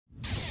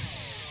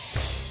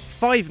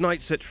Five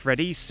Nights at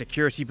Freddy's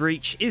Security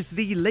Breach is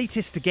the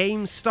latest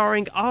game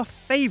starring our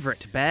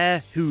favourite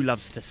bear who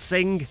loves to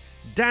sing,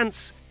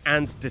 dance,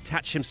 and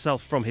detach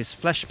himself from his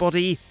flesh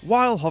body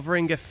while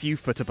hovering a few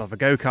foot above a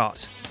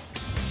go-kart.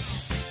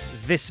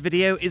 This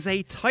video is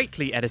a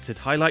tightly edited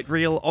highlight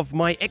reel of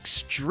my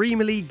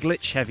extremely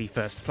glitch-heavy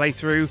first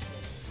playthrough.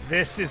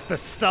 This is the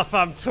stuff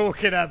I'm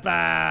talking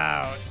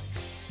about!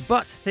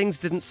 But things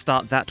didn't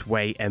start that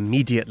way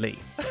immediately.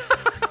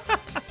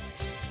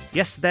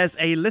 Yes, there's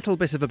a little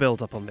bit of a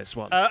build-up on this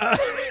one.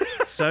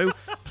 So,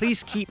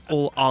 please keep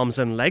all arms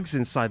and legs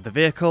inside the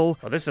vehicle.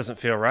 Oh, this doesn't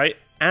feel right.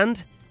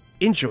 And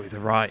enjoy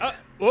the ride.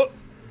 Will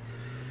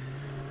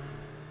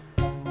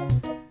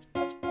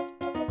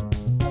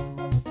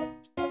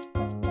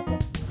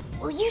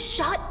you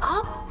shut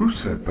up? Who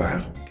said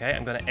that? Okay,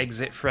 I'm gonna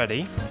exit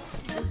Freddy.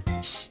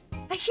 Shh,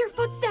 I hear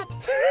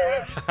footsteps.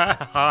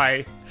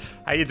 Hi,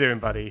 how you doing,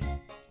 buddy?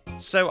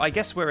 So I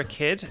guess we're a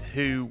kid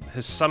who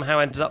has somehow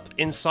ended up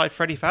inside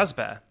Freddy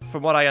Fazbear.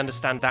 From what I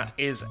understand, that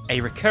is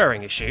a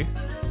recurring issue.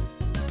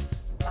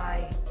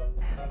 I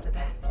am the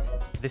best.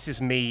 This is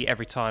me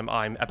every time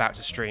I'm about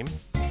to stream.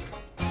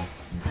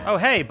 Oh,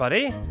 hey,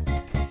 buddy.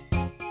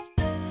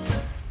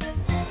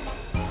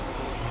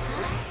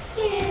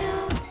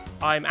 You.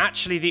 I'm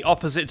actually the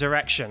opposite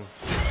direction.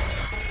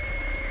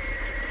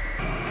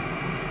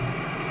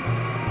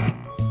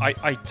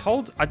 I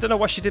don't know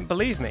why she didn't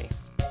believe me.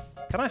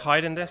 Can I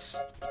hide in this?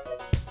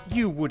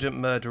 You wouldn't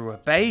murder a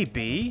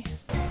baby.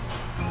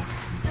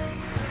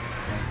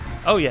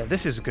 Oh yeah,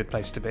 this is a good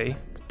place to be.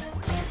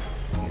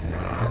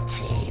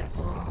 Naughty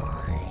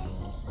boy.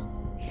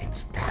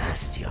 It's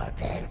past your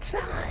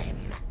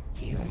bedtime.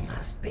 You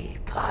must be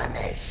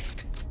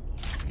punished.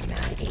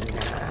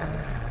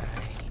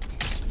 Nighty-night.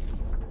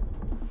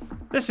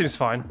 This seems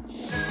fine.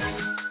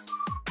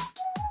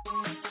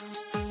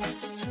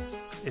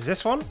 Is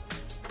this one?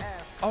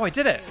 Oh, I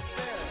did it.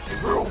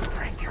 Rule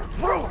breaker,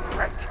 rule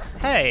breaker.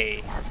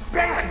 Hey.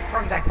 Banned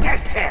from the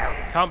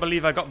daycare. Can't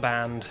believe I got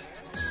banned.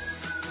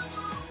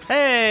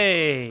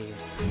 Hey.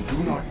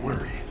 Do not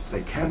worry.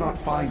 They cannot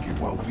find you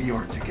while we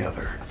are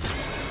together.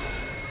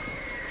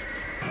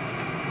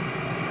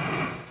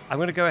 I'm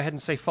going to go ahead and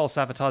say false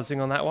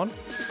advertising on that one. You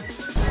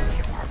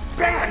are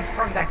banned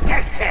from the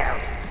daycare.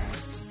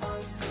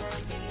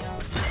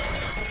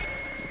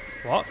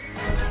 What?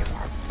 You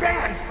are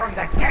banned from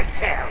the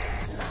daycare.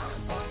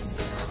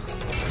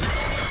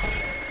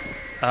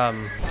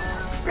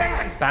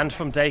 Banned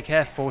from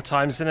daycare 4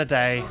 times in a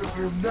day.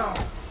 No,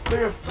 they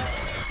have...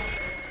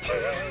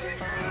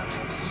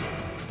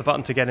 The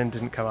button to get in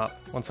didn't come up.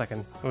 1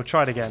 second. We'll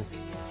try it again.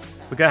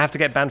 We're going to have to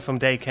get banned from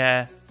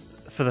daycare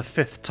for the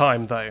 5th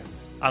time, though.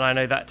 And I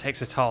know that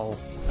takes a toll.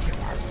 You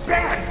are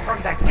banned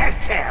from the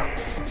daycare.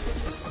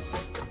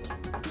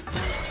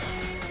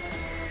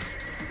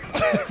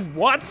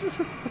 What?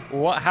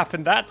 What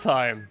happened that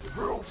time?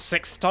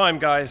 6th time,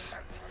 guys.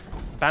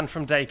 Banned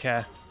from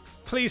daycare.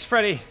 Please,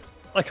 Freddy.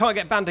 I can't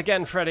get banned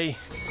again, Freddy.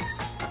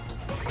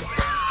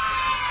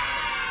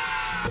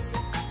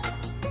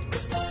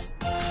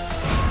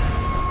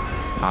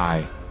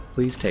 Hi,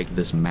 please take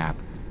this map.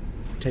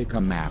 Take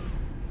a map.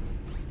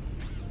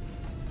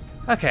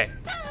 Okay.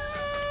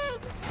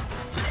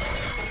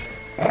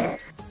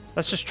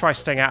 Let's just try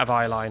staying out of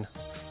eye line.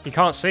 You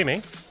can't see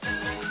me.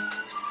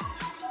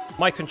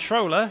 My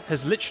controller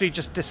has literally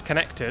just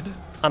disconnected,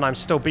 and I'm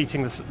still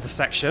beating the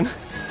section.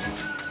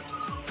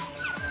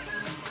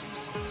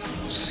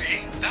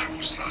 See, that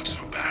was not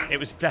so bad. It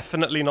was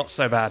definitely not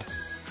so bad.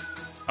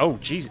 Oh,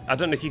 jeez. I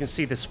don't know if you can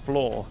see this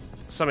floor.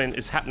 Something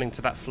is happening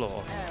to that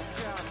floor.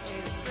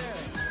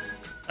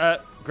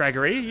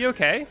 Gregory, you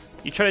okay?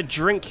 You trying to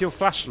drink your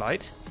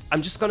flashlight?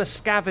 I'm just gonna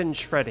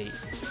scavenge Freddy.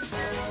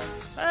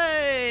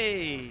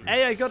 Hey!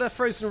 Hey, I got a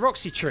frozen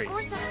Roxy tree.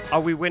 Are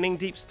we winning,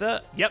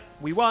 Deepster? Yep,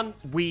 we won.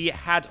 We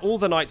had all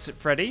the nights at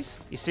Freddy's.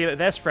 You see,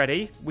 there's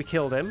Freddy. We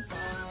killed him.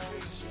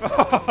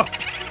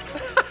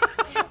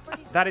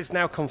 That is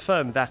now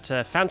confirmed that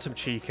Phantom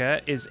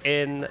Chica is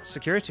in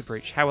Security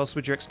Breach. How else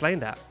would you explain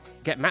that?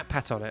 Get Matt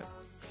Pat on it.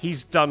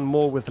 He's done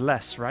more with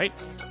less, right?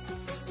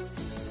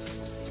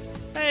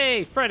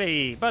 Hey,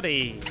 Freddy,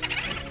 buddy.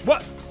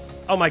 What?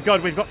 Oh my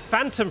god, we've got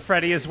Phantom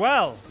Freddy as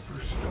well.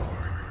 First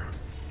star.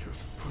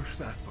 Just push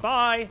that button.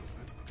 Bye.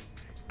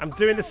 I'm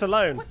doing this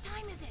alone. What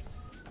time is it?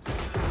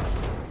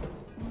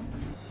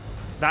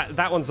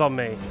 That one's on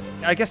me.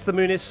 I guess the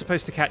moon is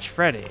supposed to catch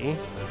Freddy,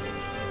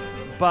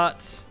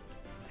 but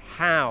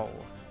how?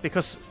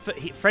 Because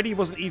Freddy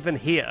wasn't even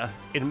here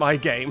in my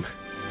game.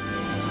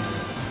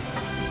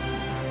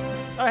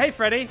 Oh, hey,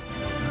 Freddy.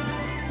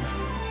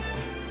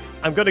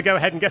 I'm going to go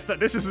ahead and guess that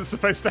this isn't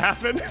supposed to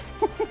happen.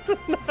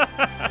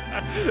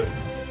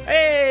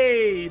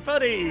 Hey,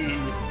 buddy.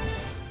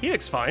 He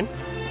looks fine.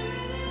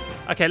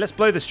 Okay, let's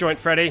blow this joint,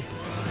 Freddy.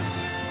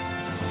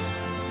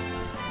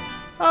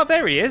 Oh,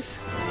 there he is.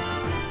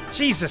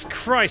 Jesus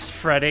Christ,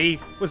 Freddy.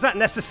 Was that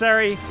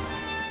necessary?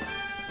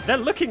 They're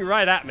looking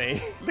right at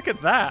me. Look at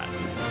that.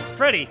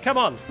 Freddy, come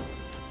on.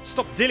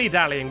 Stop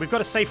dilly-dallying. We've got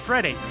to save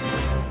Freddy.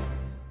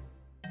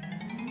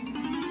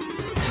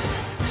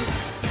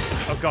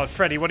 Oh god,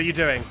 Freddy, what are you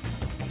doing?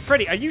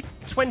 Freddy, are you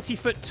 20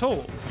 foot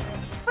tall?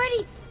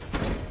 Freddy,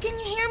 can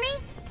you hear me?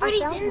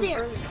 Freddy's in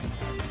there.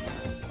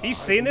 Are you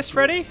seeing this,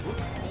 Freddy?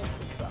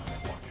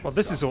 Well,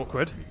 this is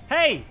awkward.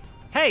 Hey!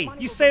 Hey,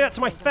 you say that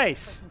to my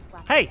face.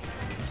 Hey!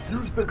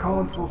 Use the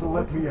console to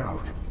let me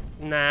out.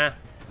 Nah.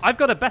 I've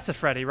got a better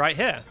Freddy right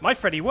here. My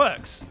Freddy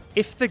works.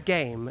 If the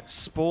game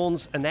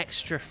spawns an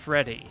extra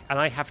Freddy, and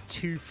I have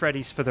 2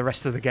 Freddys for the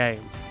rest of the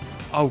game.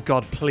 Oh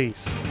god,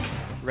 please.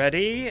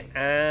 Ready,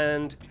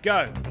 and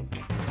go.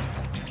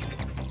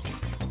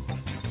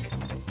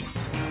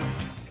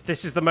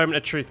 This is the moment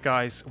of truth,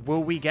 guys.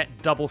 Will we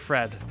get double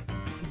Fred?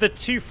 The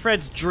 2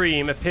 Fred's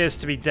dream appears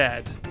to be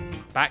dead.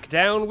 Back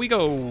down we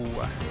go.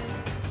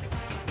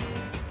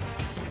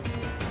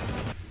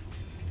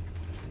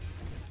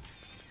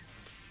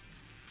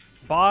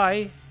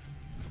 Bye.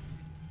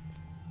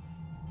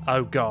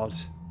 Oh god.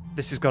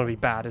 This is gonna be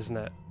bad, isn't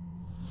it?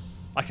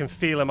 I can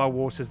feel in my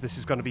waters this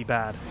is gonna be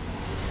bad.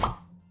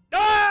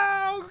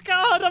 Oh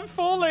god, I'm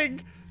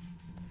falling!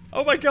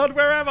 Oh my god,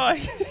 where am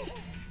I?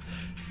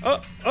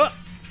 Oh.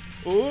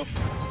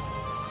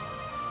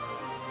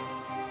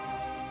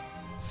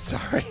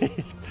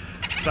 Sorry.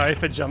 Sorry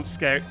for jump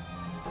scare.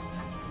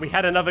 We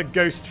had another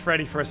ghost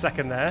Freddy for a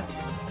second there.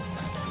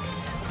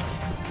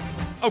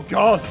 Oh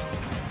god!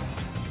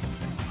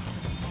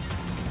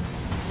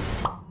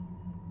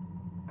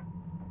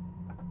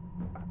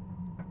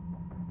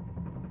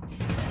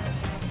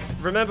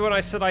 Remember when I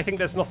said I think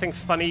there's nothing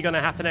funny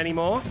gonna happen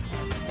anymore?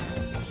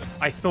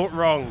 I thought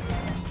wrong.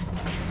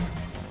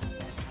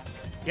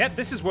 Yep,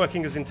 this is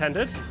working as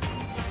intended.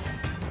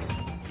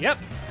 Yep.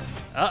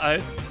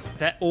 Uh-oh.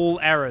 They're all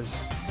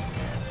errors.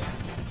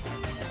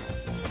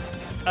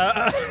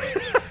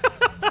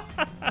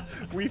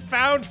 We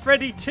found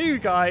Freddy 2,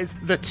 guys.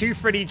 The 2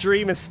 Freddy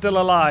dream is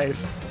still alive.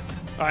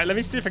 All right, let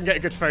me see if I can get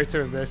a good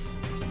photo of this.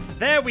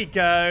 There we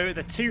go.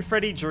 The 2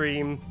 Freddy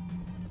dream.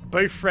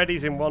 Both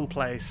Freddys in one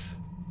place.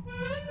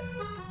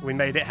 We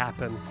made it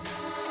happen.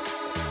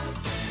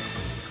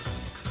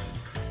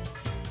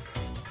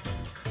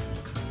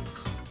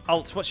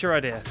 Alt, what's your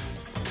idea?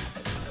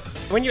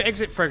 When you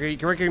exit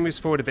Gregory moves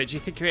forward a bit. Do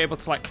you think you're able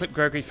to like clip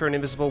Gregory through an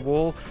invisible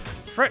wall?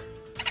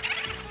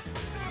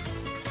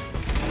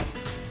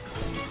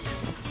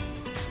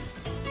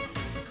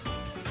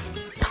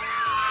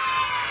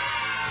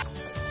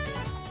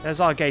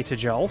 There's our gate to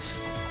Jolf.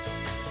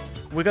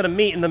 We're gonna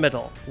meet in the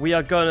middle. We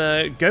are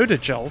gonna go to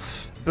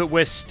Jolf, but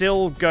we're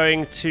still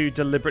going to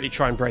deliberately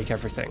try and break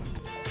everything.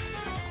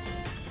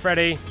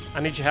 Freddy,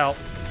 I need your help.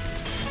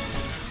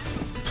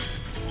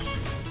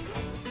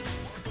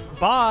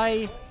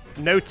 Bye!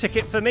 No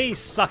ticket for me,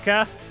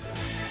 sucker!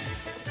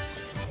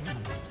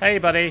 Hey,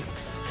 buddy.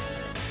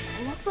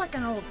 It looks like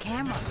an old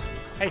camera.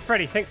 Hey,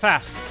 Freddy, think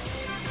fast.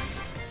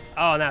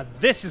 Oh, now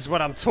this is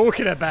what I'm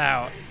talking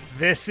about.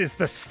 This is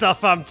the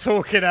stuff I'm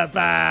talking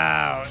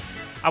about.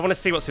 I want to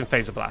see what's in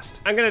Phaser Blast.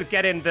 I'm going to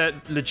get in the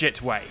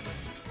legit way.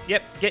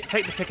 Yep,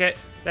 take the ticket.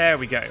 There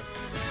we go.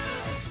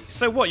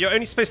 So what, you're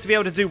only supposed to be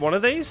able to do one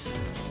of these?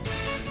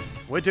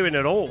 We're doing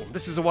it all.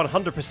 This is a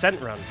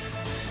 100% run.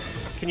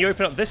 Can you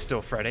open up this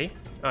door, Freddy?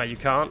 Oh, you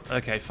can't?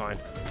 Okay, fine.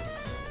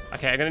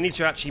 Okay, I'm going to need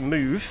you to actually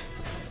move.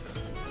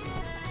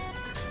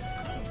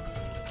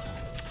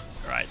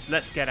 Alright, so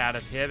let's get out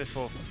of here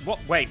before... What?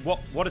 Wait,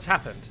 what has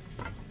happened?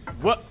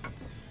 What?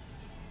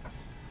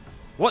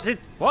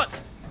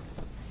 What?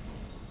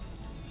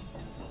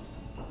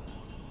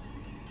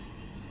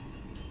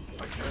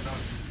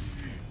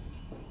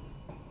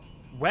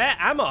 Where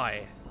am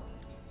I?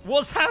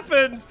 What's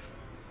happened?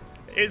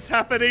 It's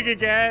happening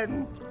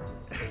again.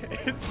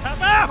 It's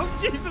oh,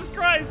 Jesus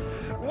Christ!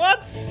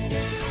 What?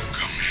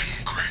 Come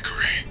in,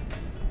 Gregory.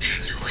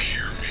 Can you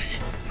hear me?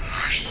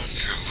 I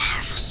still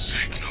have a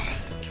signal.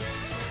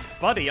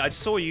 Buddy, I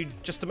saw you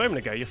just a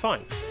moment ago. You're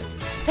fine.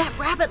 That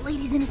rabbit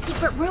lady's in a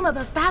secret room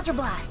above Phaser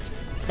Blast.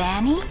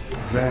 Vanny?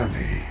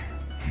 Vanny.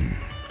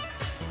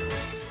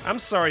 I'm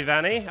sorry,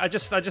 Vanny. I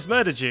just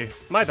murdered you.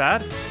 My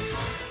bad.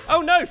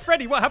 Oh no,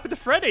 Freddy! What happened to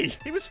Freddy?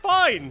 He was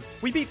fine.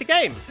 We beat the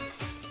game.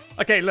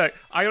 Okay, look,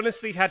 I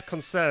honestly had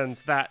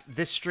concerns that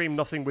this stream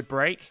nothing would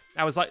break.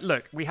 I was like,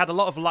 look, we had a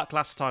lot of luck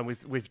last time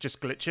with just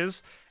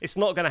glitches. It's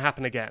not going to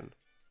happen again.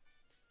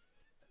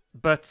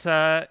 But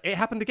it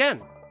happened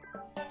again.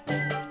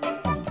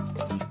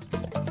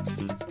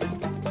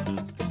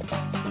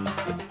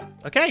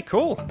 Okay,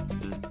 cool.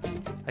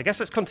 I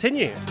guess let's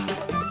continue.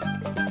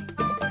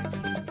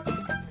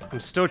 I'm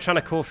still trying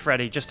to call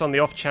Freddy just on the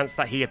off chance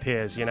that he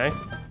appears, you know?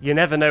 You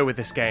never know with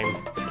this game.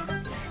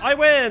 I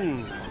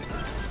win!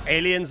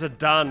 Aliens are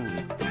done.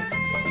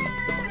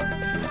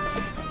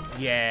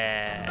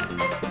 Yeah.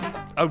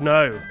 Oh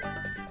no.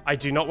 I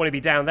do not want to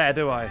be down there,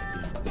 do I?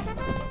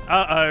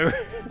 Uh-oh.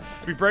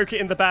 We broke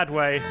it in the bad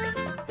way.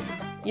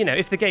 You know,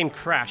 if the game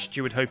crashed,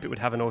 you would hope it would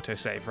have an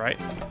autosave, right?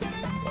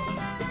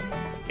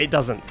 It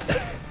doesn't.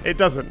 It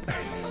doesn't.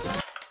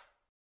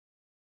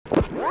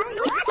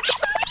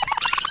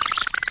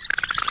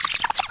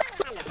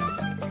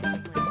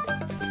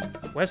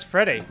 Where's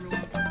Freddy?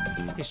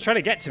 He's trying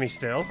to get to me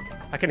still.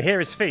 I can hear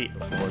his feet.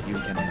 Before you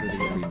can enter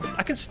the arena.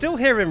 I can still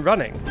hear him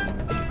running.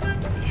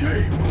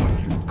 Shame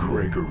on you,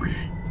 Gregory.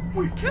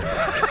 We can't.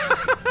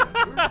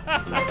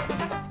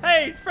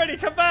 Hey, Freddy,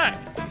 come back!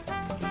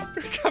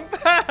 Come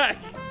back!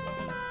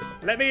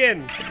 Let me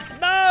in.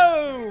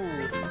 No!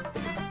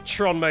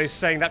 Tronmo's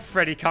saying that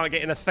Freddy can't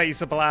get in a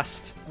phaser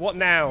blast. What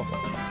now?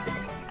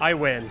 I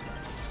win.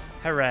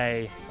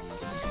 Hooray.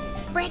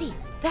 Freddy,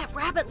 that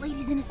rabbit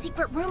lady's in a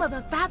secret room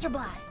above Phaser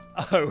Blast.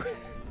 Oh.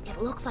 It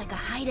looks like a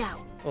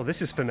hideout. Oh,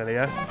 this is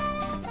familiar.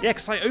 Yeah,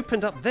 because I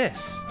opened up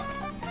this.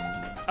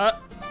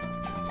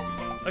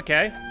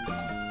 Okay.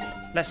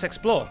 Let's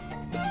explore.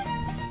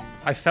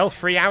 I fell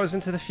 3 hours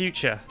into the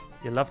future.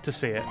 You love to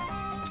see it.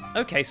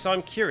 Okay, so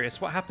I'm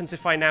curious, what happens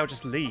if I now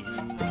just leave?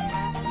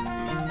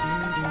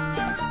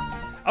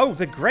 Oh,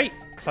 the grate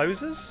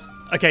closes?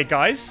 Okay,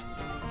 guys.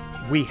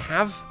 We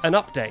have an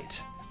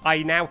update.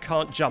 I now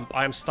can't jump.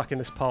 I am stuck in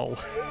this pole.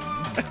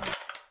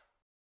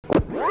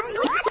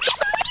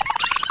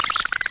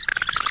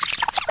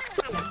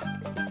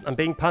 I'm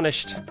being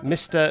punished.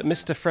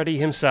 Mr. Freddy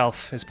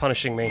himself is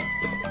punishing me.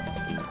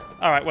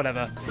 Alright,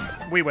 whatever.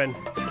 We win.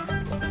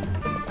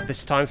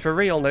 This time for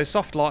real, no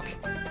soft lock.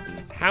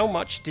 How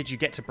much did you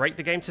get to break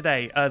the game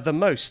today? The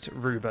most,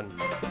 Ruben.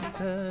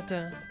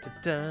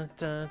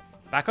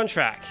 Back on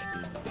track.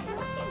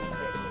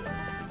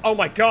 Oh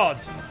my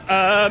god.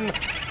 Oh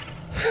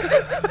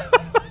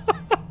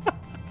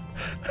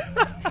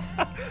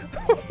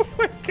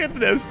my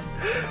goodness.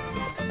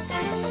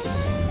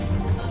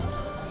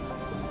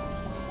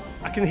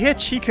 I can hear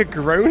Chica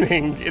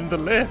groaning in the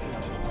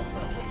lift.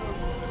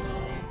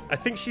 I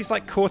think she's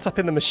like caught up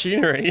in the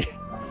machinery.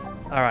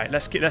 All right,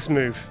 let's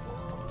move.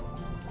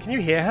 Can you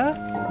hear her?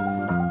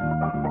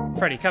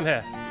 Freddy, come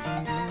here.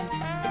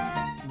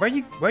 Where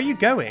are you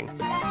going?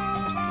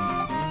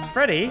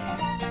 Freddy?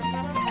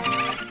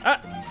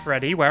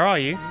 Freddy, where are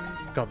you?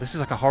 God, this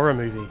is like a horror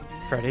movie.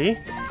 Freddy?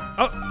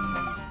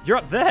 Oh, you're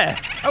up there.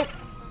 Oh,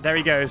 there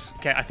he goes.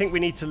 Okay, I think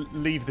we need to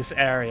leave this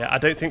area. I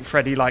don't think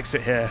Freddy likes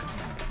it here.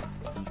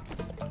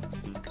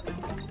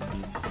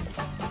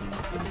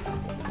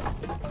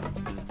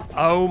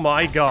 Oh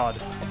my god.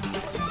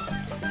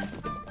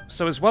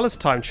 So as well as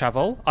time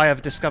travel, I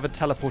have discovered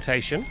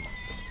teleportation.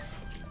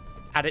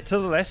 Add it to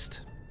the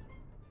list.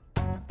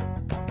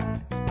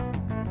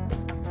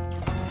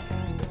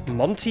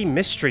 Monty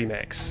Mystery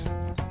Mix.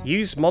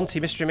 Use Monty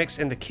Mystery Mix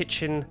in the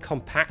kitchen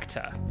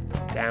compactor.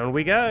 Down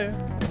we go.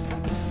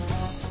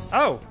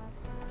 Oh,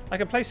 I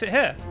can place it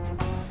here.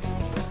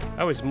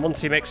 Oh, is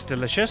Monty Mix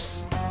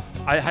delicious?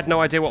 I had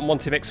no idea what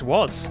Monty Mix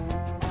was.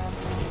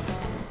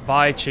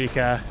 Bye,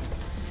 Chica.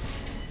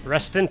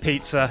 Rest in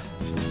pizza.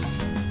 You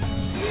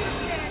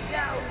can't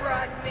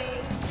outrun me.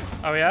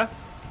 Oh yeah?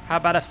 How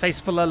about a face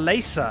full of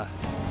laser?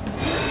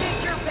 You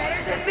think you're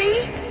better than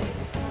me?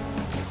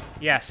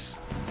 Yes.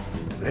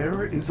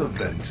 There is a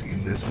vent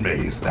in this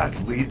maze that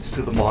leads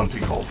to the Monte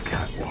Golf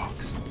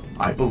catwalks.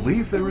 I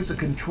believe there is a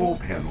control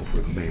panel for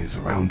the maze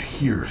around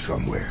here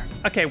somewhere.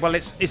 Okay, well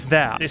it's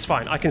there. It's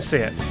fine. I can see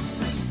it.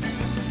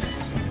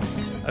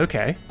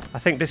 Okay. I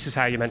think this is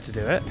how you're meant to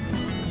do it.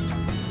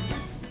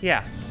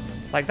 Yeah.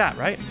 Like that,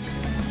 right?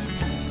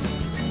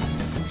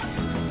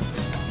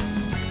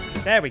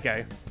 There we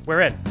go.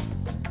 We're in.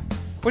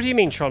 What do you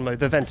mean, Tronmo?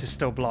 The vent is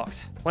still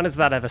blocked. When has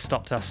that ever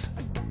stopped us?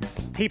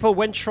 People,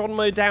 when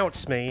Tronmo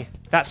doubts me,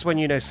 that's when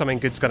you know something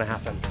good's gonna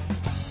happen.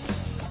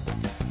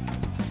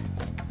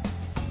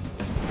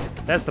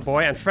 There's the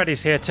boy, and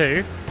Freddy's here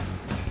too.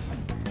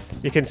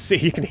 You can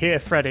hear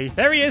Freddy.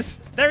 There he is!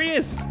 There he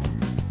is!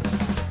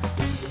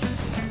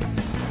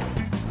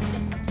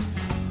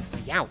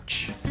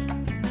 Youch.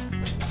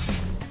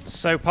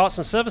 So, parts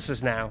and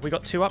services now. We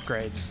got 2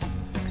 upgrades.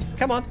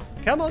 Come on,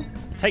 come on.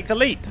 Take the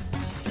leap.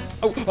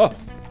 Oh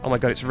my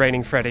god, it's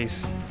raining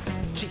Freddys.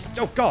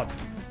 Jeez, oh god.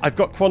 I've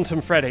got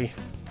Quantum Freddy.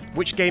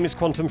 Which game is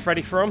Quantum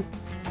Freddy from?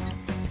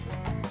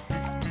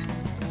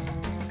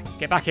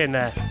 Get back in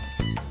there.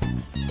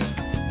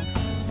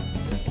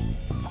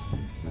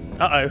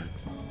 Uh-oh.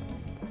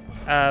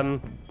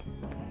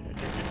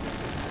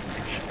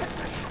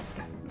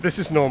 This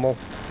is normal.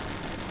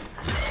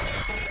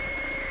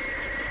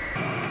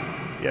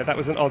 Yeah, that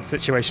was an odd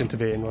situation to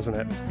be in, wasn't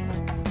it?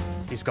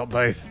 He's got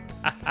both.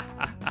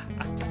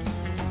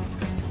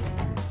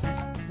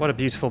 What a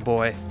beautiful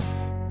boy.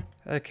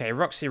 Okay,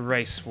 Roxy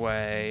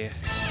Raceway.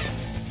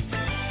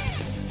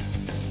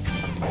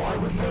 Oh, I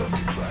would love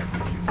to drive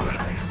with you, but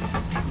I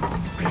am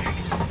too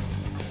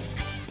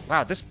big.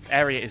 Wow, this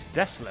area is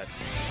desolate.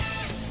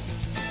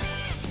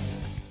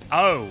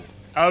 Oh,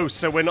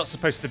 so we're not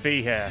supposed to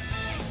be here.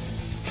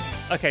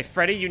 Okay,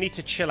 Freddy, you need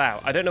to chill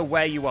out. I don't know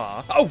where you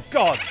are. Oh,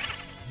 God!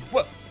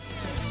 What?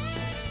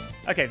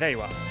 Okay, there you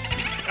are.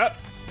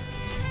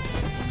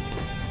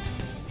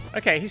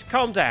 Okay, he's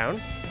calmed down.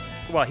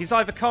 Well, he's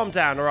either calmed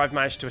down or I've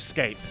managed to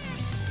escape.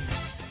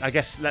 I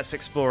guess let's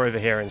explore over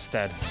here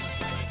instead.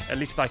 At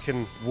least I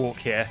can walk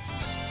here.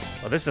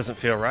 Well, this doesn't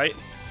feel right.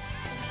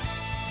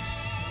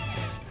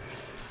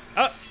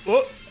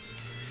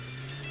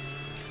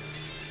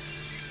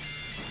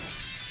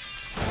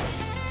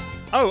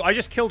 Oh, I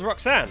just killed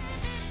Roxanne.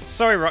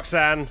 Sorry,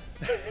 Roxanne.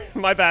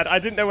 My bad. I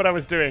didn't know what I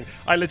was doing.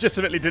 I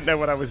legitimately didn't know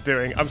what I was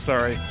doing. I'm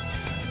sorry.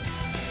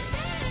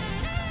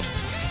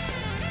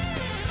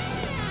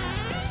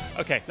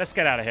 Okay, let's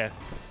get out of here.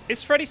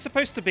 Is Freddy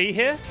supposed to be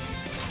here?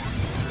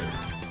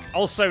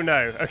 Also,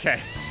 no. Okay.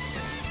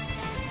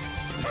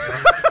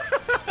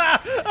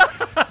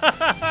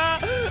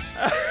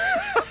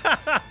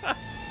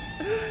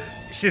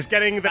 She's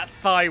getting that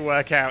thigh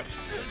workout.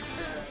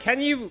 Can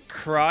you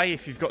cry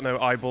if you've got no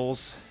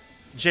eyeballs?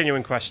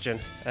 Genuine question.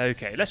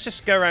 Okay, let's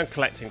just go around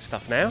collecting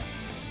stuff now.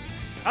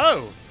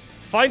 Oh!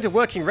 Find a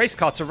working race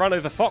car to run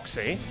over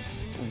Foxy.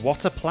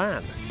 What a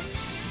plan.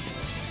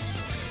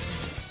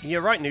 You're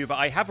right, Noob, but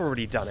I have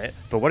already done it.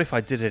 But what if I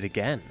did it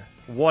again?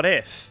 What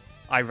if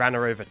I ran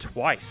her over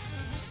twice?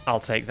 I'll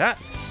take that.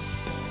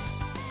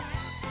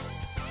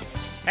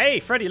 Hey,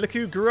 Freddy, look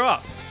who grew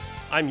up.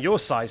 I'm your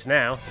size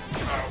now.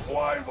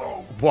 Why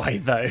though? Why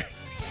though?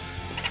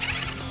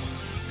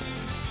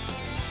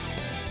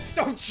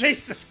 Oh,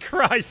 Jesus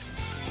Christ!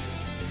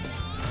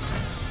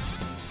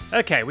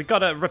 Okay, we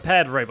got a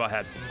repaired robot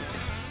head.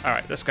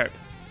 Alright, let's go.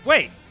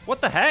 Wait,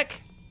 what the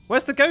heck?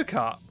 Where's the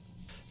go-kart?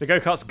 The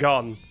go-kart's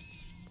gone.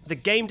 The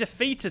game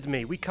defeated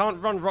me. We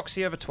can't run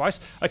Roxy over twice.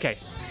 Okay,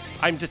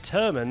 I'm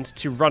determined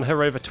to run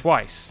her over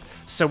twice.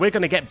 So we're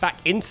going to get back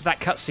into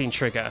that cutscene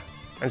trigger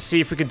and see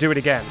if we can do it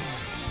again.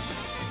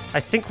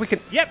 I think we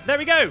can... Yep, there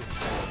we go!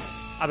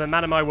 I'm a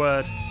man of my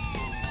word.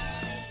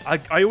 I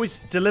always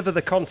deliver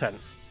the content.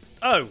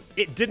 Oh,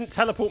 it didn't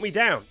teleport me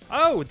down.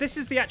 Oh, this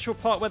is the actual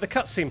part where the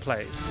cutscene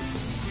plays.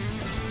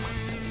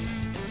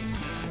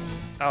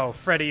 Oh,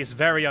 Freddy is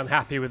very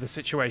unhappy with the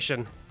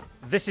situation.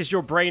 This is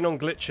your brain on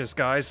glitches,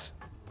 guys.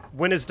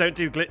 Winners don't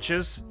do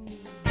glitches.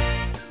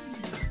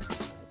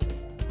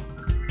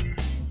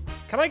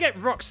 Can I get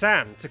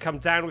Roxanne to come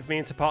down with me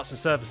into parts and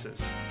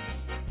services?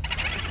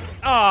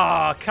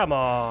 Ah, come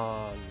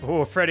on.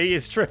 Oh, Freddy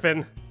is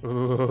tripping.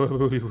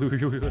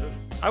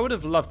 I would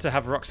have loved to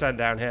have Roxanne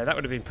down here. That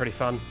would have been pretty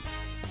fun.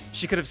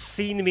 She could have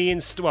seen me in...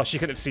 Well, she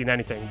couldn't have seen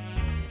anything.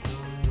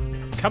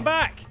 Come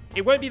back!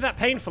 It won't be that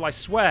painful, I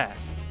swear.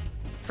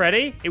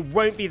 Freddy, it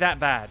won't be that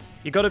bad.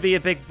 You gotta be a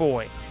big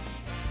boy.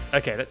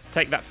 Okay, let's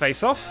take that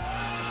face off.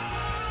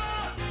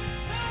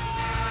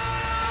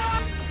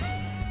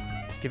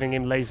 Giving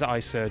him laser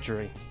eye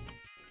surgery.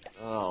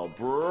 Oh,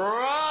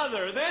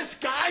 brother, this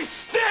guy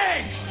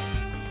stinks!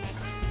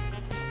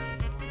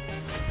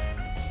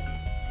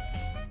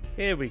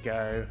 Here we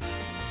go.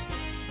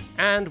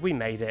 And we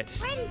made it.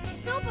 Freddy,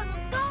 it's open,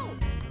 let's go!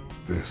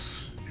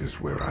 This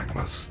is where I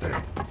must stay.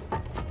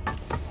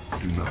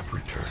 Do not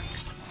return.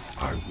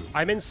 I will.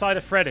 I'm inside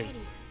of Freddy.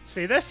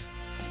 See this?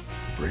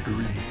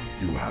 Gregory,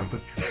 you have a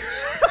choice.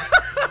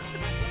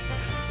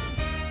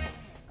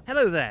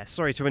 Hello there,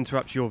 sorry to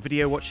interrupt your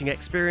video watching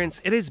experience.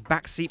 It is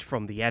Backseat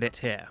from the edit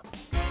here.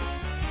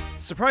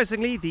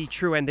 Surprisingly, the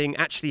true ending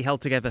actually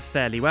held together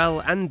fairly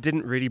well and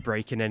didn't really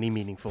break in any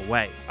meaningful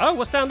way. Oh,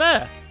 what's down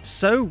there?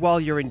 So, while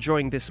you're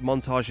enjoying this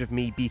montage of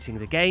me beating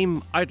the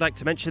game, I'd like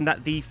to mention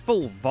that the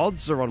full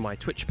VODs are on my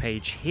Twitch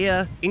page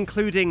here,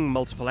 including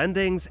multiple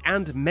endings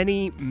and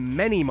many,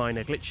 many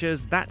minor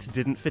glitches that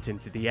didn't fit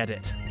into the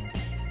edit.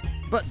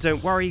 But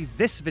don't worry,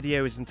 this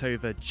video isn't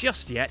over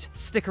just yet.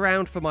 Stick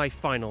around for my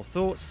final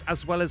thoughts,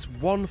 as well as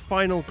one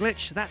final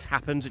glitch that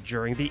happened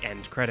during the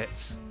end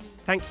credits.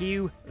 Thank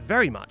you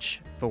very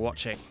much for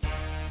watching.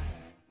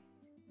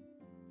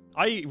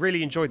 I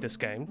really enjoyed this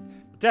game.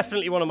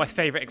 Definitely one of my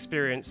favourite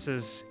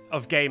experiences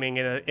of gaming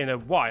in a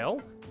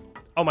while.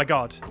 Oh my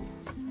god.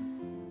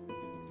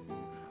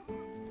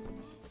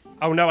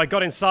 Oh no, I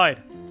got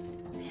inside.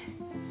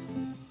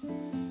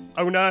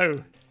 Oh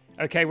no.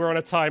 Okay, we're on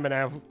a timer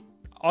now.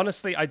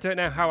 Honestly, I don't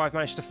know how I've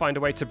managed to find a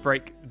way to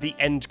break the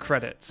end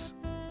credits.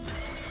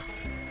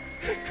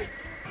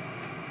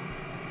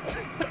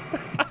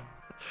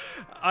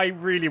 I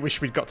really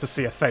wish we'd got to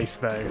see a face,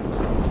 though.